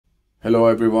Hello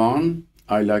everyone,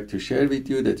 I'd like to share with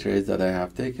you the trades that I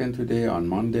have taken today on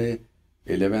Monday,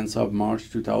 11th of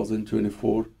March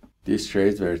 2024. These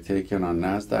trades were taken on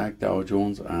Nasdaq, Dow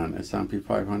Jones and S&P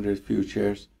 500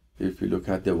 futures. If you look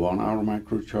at the 1 hour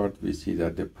macro chart, we see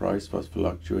that the price was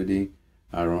fluctuating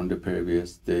around the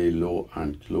previous day low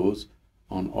and close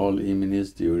on all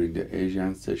E-minis during the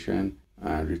Asian session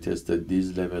and retested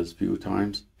these levels few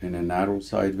times in a narrow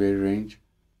sideways range.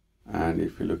 And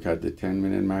if you look at the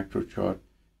 10-minute macro chart,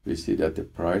 we see that the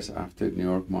price after New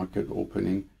York market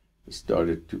opening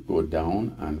started to go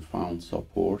down and found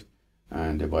support,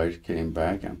 and the buyers came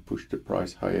back and pushed the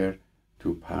price higher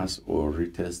to pass or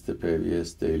retest the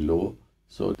previous day low.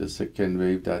 So the second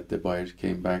wave that the buyers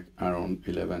came back around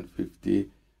 11:50,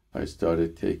 I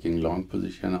started taking long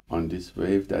position on this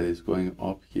wave that is going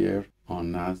up here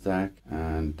on Nasdaq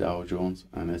and Dow Jones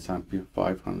and S&P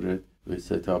 500. We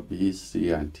set up B, C,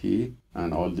 and T,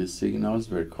 and all these signals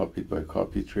were copied by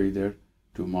copy trader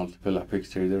to multiple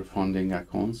Apex Trader funding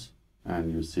accounts.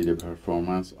 And you see the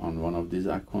performance on one of these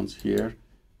accounts here,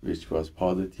 which was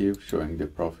positive, showing the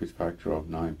profit factor of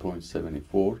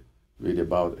 9.74 with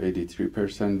about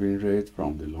 83% win rate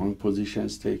from the long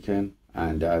positions taken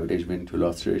and the average win to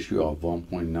loss ratio of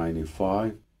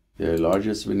 1.95. The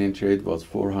largest winning trade was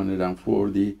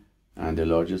 $440 and the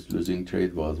largest losing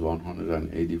trade was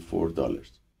 $184.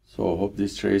 So I hope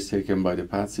this trade taken by the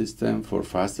PAAT system for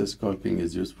fast scalping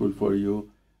is useful for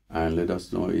you, and let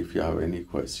us know if you have any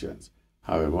questions.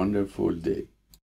 Have a wonderful day.